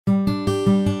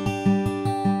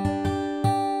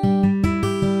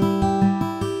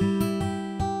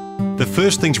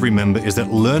first thing to remember is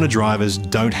that learner drivers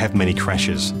don't have many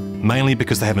crashes, mainly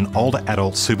because they have an older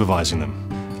adult supervising them.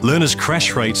 Learners'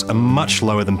 crash rates are much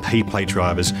lower than P-plate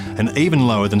drivers and even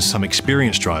lower than some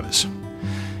experienced drivers.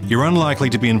 You're unlikely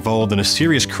to be involved in a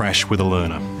serious crash with a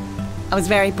learner. I was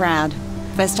very proud.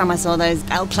 First time I saw those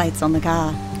L plates on the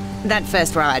car. That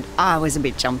first ride, I was a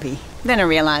bit jumpy. Then I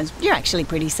realised you're actually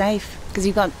pretty safe because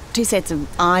you've got two sets of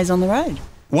eyes on the road.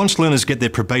 Once learners get their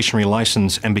probationary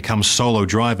licence and become solo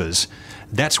drivers,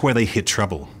 that's where they hit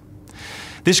trouble.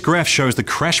 This graph shows the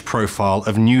crash profile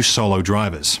of new solo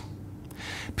drivers.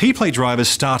 P-plate drivers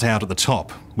start out at the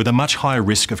top with a much higher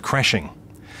risk of crashing,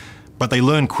 but they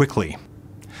learn quickly.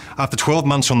 After 12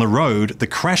 months on the road, the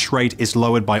crash rate is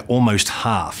lowered by almost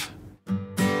half.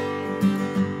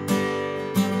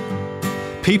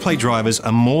 P-plate drivers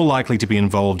are more likely to be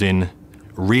involved in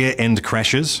rear-end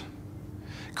crashes,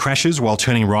 crashes while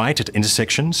turning right at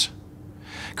intersections,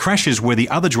 crashes where the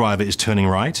other driver is turning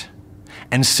right,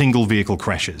 and single vehicle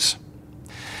crashes.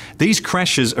 These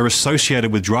crashes are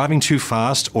associated with driving too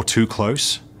fast or too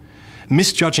close,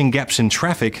 misjudging gaps in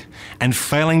traffic, and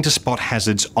failing to spot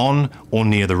hazards on or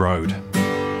near the road.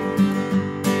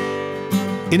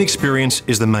 Inexperience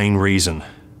is the main reason.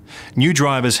 New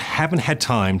drivers haven't had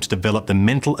time to develop the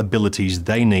mental abilities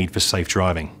they need for safe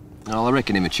driving. Well, I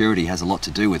reckon immaturity has a lot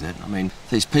to do with it. I mean,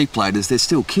 these P-platers, they're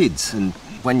still kids, and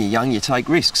when you're young, you take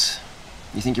risks.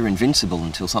 You think you're invincible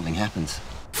until something happens.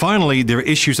 Finally, there are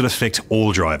issues that affect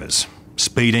all drivers: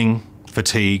 speeding,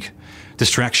 fatigue,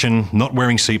 distraction, not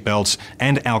wearing seatbelts,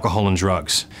 and alcohol and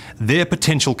drugs. They're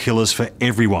potential killers for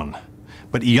everyone,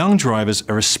 but young drivers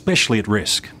are especially at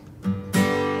risk.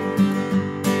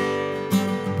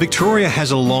 Victoria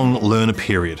has a long learner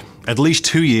period, at least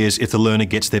 2 years if the learner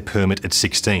gets their permit at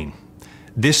 16.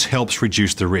 This helps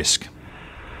reduce the risk.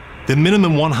 The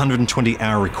minimum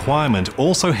 120-hour requirement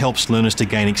also helps learners to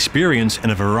gain experience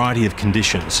in a variety of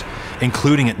conditions,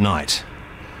 including at night.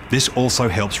 This also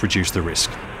helps reduce the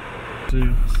risk.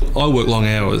 I work long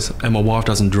hours and my wife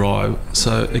doesn't drive,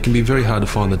 so it can be very hard to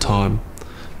find the time.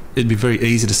 It'd be very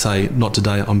easy to say, not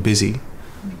today, I'm busy,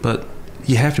 but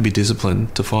you have to be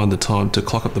disciplined to find the time to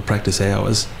clock up the practice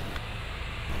hours.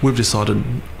 We've decided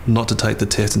not to take the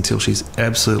test until she's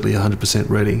absolutely 100%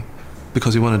 ready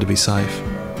because we want her to be safe.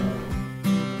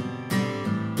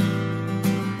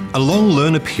 A long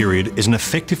learner period is an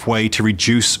effective way to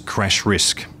reduce crash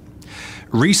risk.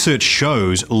 Research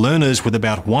shows learners with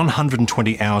about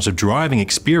 120 hours of driving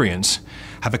experience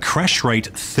have a crash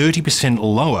rate 30%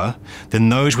 lower than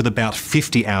those with about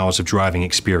 50 hours of driving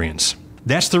experience.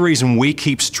 That's the reason we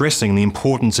keep stressing the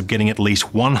importance of getting at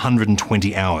least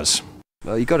 120 hours.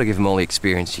 Well, you've got to give them all the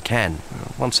experience you can.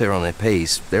 Once they're on their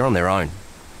Ps, they're on their own.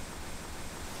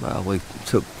 Well, we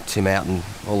took Tim out in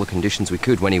all the conditions we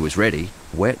could when he was ready.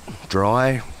 Wet,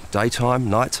 dry, daytime,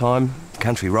 nighttime,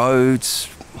 country roads,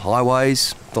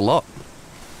 highways, the lot.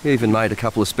 We even made a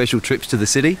couple of special trips to the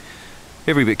city.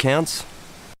 Every bit counts.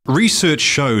 Research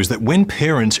shows that when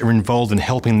parents are involved in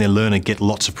helping their learner get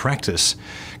lots of practice,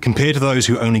 compared to those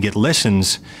who only get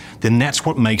lessons, then that's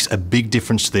what makes a big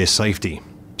difference to their safety.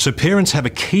 So parents have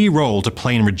a key role to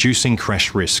play in reducing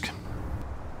crash risk.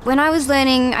 When I was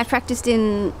learning, I practiced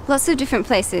in lots of different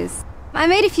places. I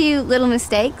made a few little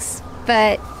mistakes,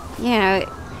 but, you know,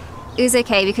 it was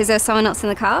okay because there was someone else in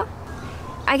the car.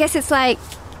 I guess it's like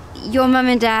your mum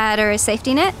and dad are a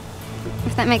safety net,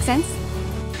 if that makes sense.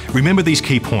 Remember these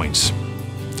key points.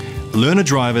 Learner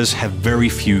drivers have very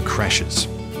few crashes.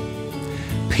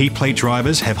 P-plate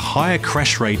drivers have higher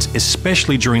crash rates,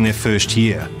 especially during their first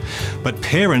year, but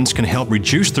parents can help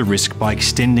reduce the risk by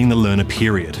extending the learner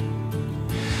period.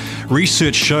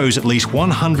 Research shows at least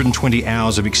 120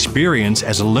 hours of experience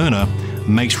as a learner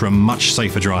makes for a much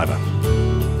safer driver.